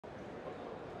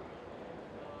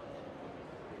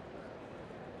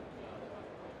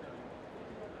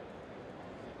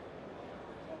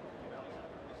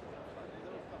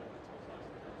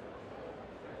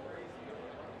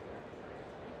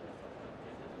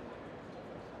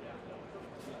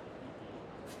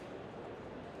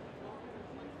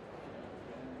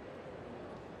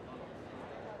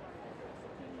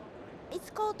it's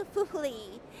called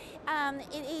Fufuly.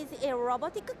 It is a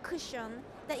robotic cushion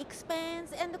that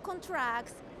expands and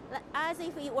contracts as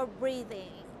if it were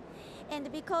breathing.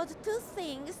 And because two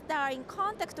things that are in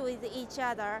contact with each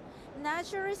other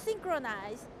naturally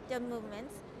synchronize their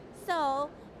movements, so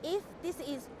if this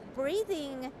is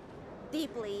breathing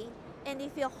deeply and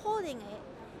if you're holding it,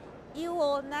 you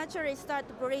will naturally start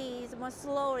to breathe more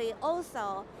slowly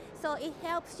also. So it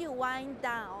helps you wind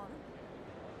down.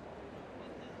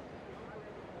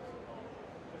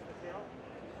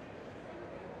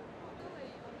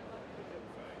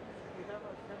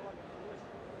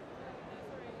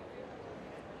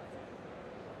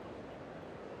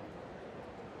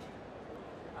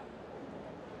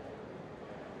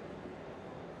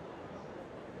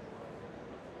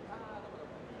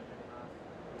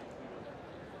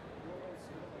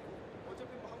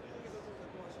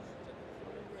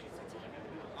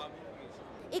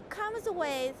 It comes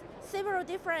with several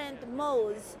different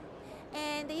modes,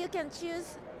 and you can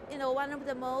choose, one of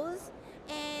the modes.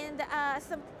 And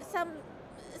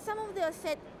some of them are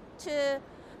set to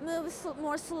move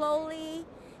more slowly.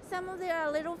 Some of them are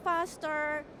a little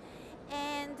faster,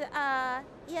 and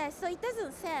yeah, so it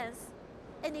doesn't sense,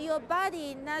 and your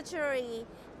body naturally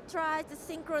tries to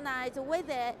synchronize with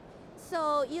it,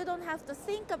 so you don't have to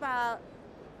think about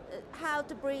how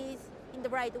to breathe in the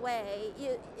right way.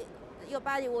 Your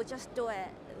body will just do it.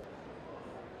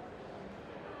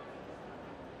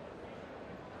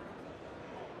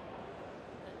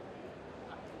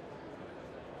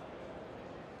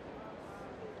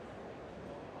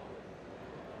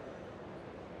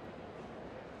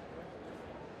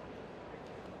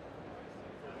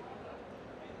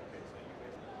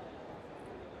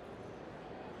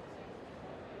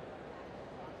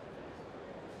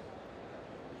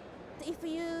 If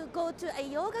you go to a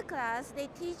yoga class, they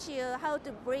teach you how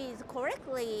to breathe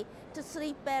correctly to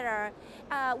sleep better.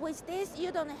 With this,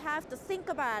 you don't have to think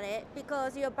about it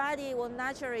because your body will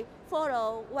naturally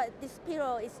follow what this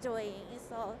pillow is doing.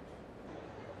 So.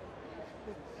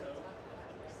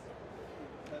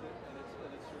 And it's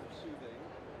sort of soothing,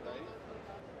 right?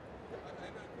 I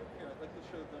got a group here. I'd like to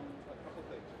show them a couple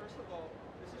things. First of all,